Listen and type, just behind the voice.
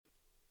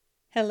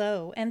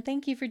Hello, and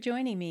thank you for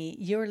joining me.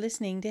 You're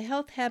listening to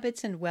Health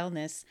Habits and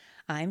Wellness.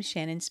 I'm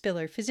Shannon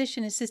Spiller,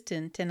 physician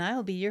assistant, and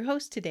I'll be your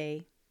host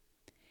today.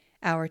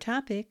 Our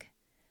topic: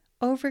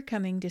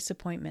 overcoming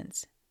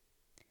disappointments.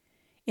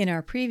 In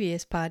our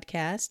previous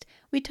podcast,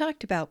 we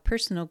talked about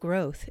personal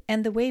growth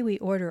and the way we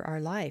order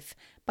our life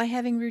by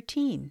having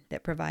routine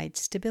that provides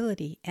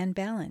stability and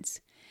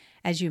balance.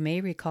 As you may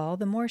recall,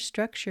 the more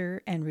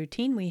structure and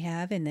routine we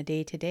have in the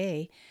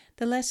day-to-day,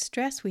 the less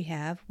stress we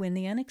have when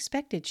the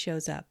unexpected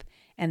shows up,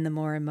 and the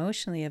more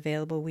emotionally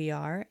available we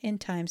are in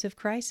times of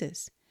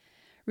crisis.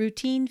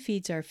 Routine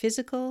feeds our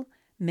physical,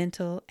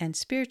 mental, and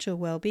spiritual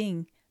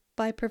well-being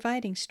by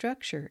providing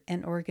structure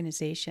and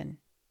organization.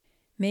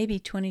 Maybe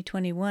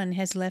 2021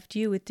 has left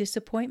you with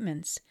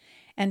disappointments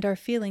and are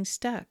feeling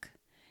stuck.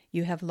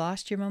 You have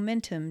lost your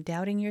momentum,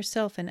 doubting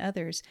yourself and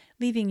others,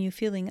 leaving you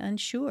feeling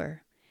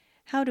unsure.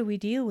 How do we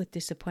deal with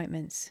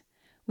disappointments?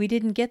 We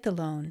didn't get the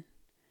loan.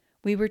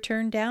 We were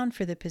turned down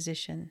for the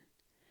position.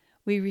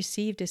 We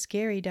received a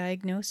scary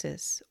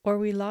diagnosis, or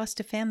we lost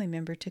a family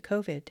member to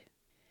COVID.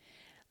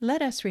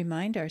 Let us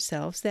remind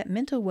ourselves that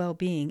mental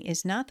well-being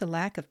is not the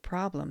lack of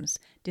problems,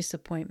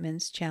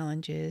 disappointments,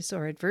 challenges,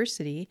 or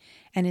adversity,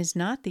 and is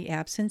not the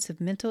absence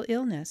of mental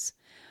illness.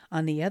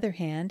 On the other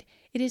hand,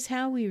 it is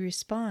how we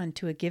respond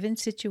to a given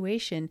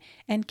situation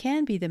and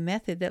can be the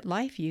method that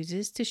life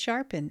uses to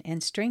sharpen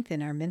and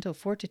strengthen our mental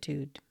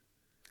fortitude.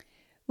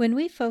 When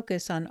we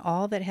focus on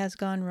all that has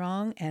gone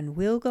wrong and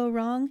will go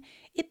wrong,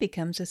 it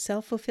becomes a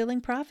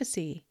self-fulfilling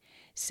prophecy,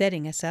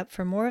 setting us up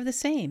for more of the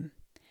same.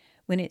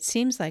 When it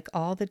seems like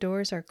all the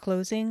doors are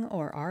closing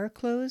or are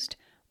closed,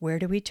 where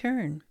do we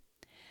turn?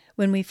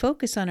 When we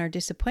focus on our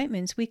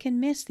disappointments, we can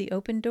miss the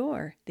open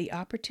door, the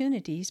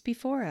opportunities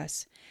before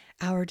us.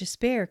 Our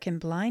despair can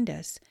blind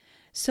us.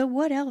 So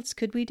what else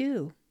could we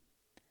do?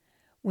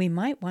 We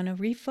might want to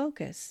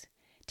refocus.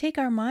 Take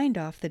our mind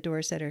off the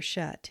doors that are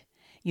shut.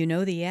 You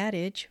know the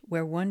adage,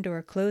 where one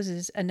door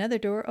closes, another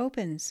door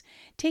opens.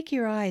 Take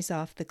your eyes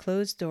off the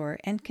closed door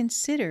and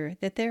consider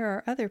that there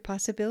are other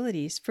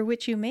possibilities for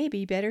which you may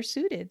be better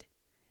suited.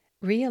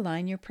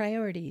 Realign your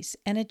priorities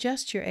and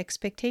adjust your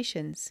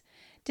expectations.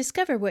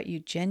 Discover what you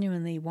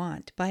genuinely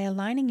want by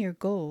aligning your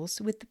goals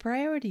with the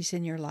priorities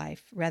in your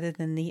life rather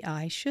than the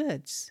I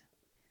shoulds.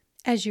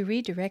 As you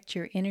redirect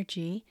your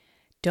energy,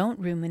 don't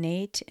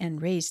ruminate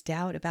and raise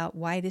doubt about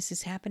why this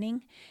is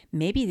happening.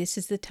 Maybe this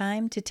is the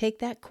time to take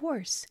that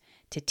course,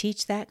 to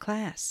teach that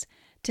class,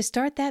 to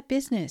start that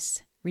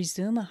business,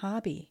 resume a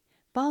hobby,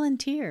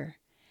 volunteer.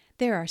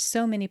 There are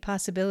so many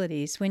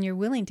possibilities when you're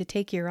willing to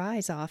take your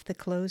eyes off the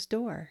closed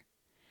door.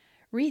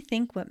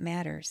 Rethink what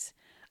matters.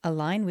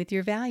 Align with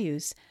your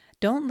values.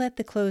 Don't let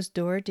the closed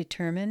door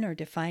determine or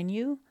define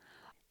you.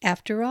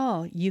 After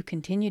all, you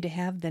continue to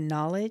have the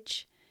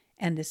knowledge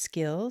and the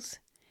skills.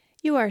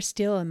 You are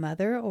still a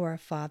mother or a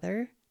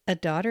father, a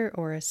daughter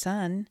or a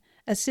son,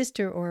 a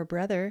sister or a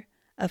brother,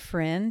 a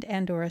friend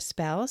and or a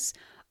spouse,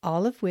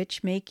 all of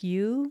which make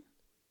you,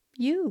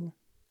 you.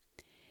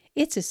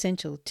 It's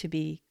essential to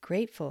be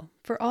grateful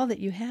for all that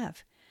you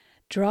have.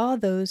 Draw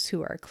those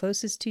who are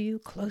closest to you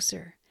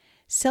closer.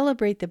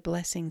 Celebrate the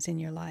blessings in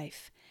your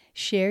life.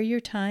 Share your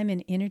time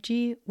and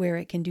energy where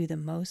it can do the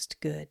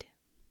most good.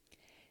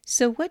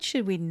 So what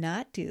should we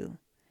not do?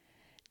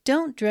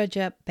 Don't drudge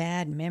up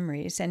bad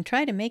memories and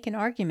try to make an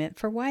argument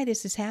for why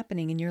this is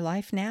happening in your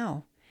life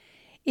now.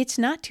 It's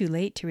not too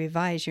late to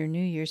revise your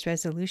New Year's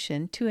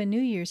resolution to a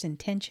New Year's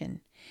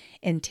intention.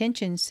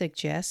 Intention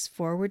suggests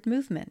forward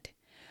movement.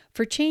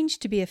 For change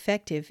to be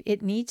effective,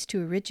 it needs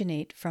to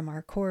originate from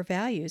our core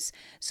values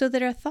so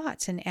that our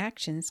thoughts and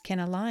actions can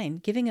align,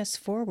 giving us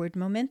forward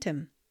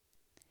momentum.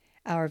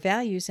 Our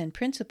values and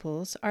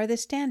principles are the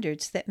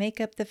standards that make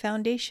up the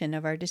foundation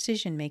of our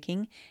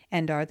decision-making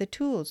and are the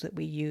tools that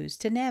we use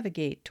to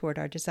navigate toward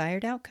our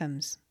desired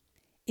outcomes.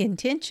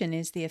 Intention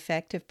is the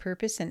effect of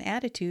purpose and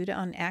attitude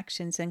on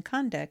actions and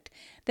conduct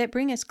that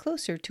bring us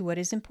closer to what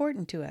is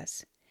important to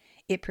us.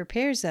 It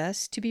prepares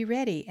us to be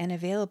ready and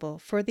available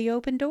for the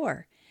open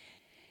door.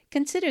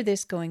 Consider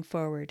this going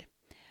forward.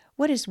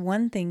 What is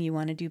one thing you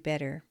want to do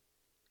better?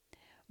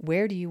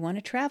 Where do you want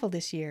to travel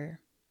this year?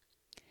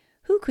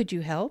 Who could you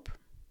help?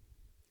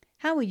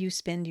 How will you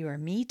spend your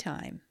me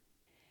time?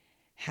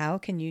 How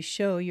can you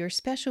show your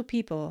special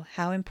people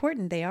how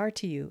important they are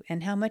to you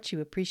and how much you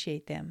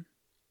appreciate them?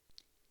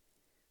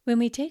 When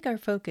we take our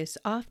focus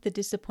off the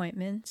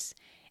disappointments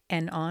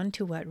and on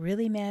to what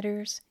really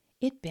matters,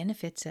 it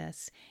benefits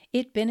us.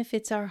 It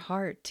benefits our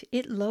heart.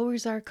 It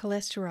lowers our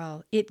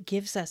cholesterol. It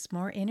gives us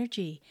more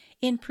energy,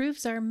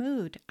 improves our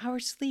mood, our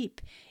sleep,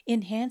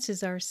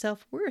 enhances our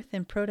self-worth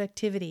and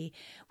productivity.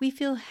 We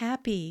feel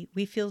happy.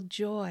 We feel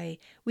joy.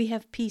 We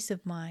have peace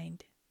of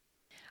mind.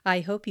 I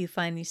hope you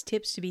find these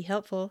tips to be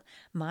helpful.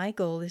 My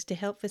goal is to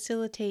help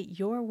facilitate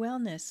your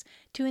wellness,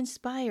 to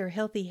inspire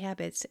healthy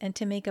habits, and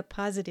to make a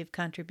positive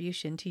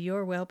contribution to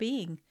your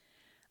well-being.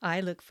 I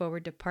look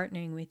forward to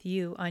partnering with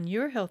you on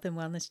your health and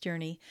wellness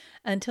journey.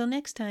 Until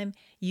next time,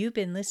 you've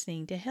been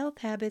listening to Health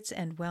Habits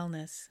and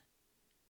Wellness.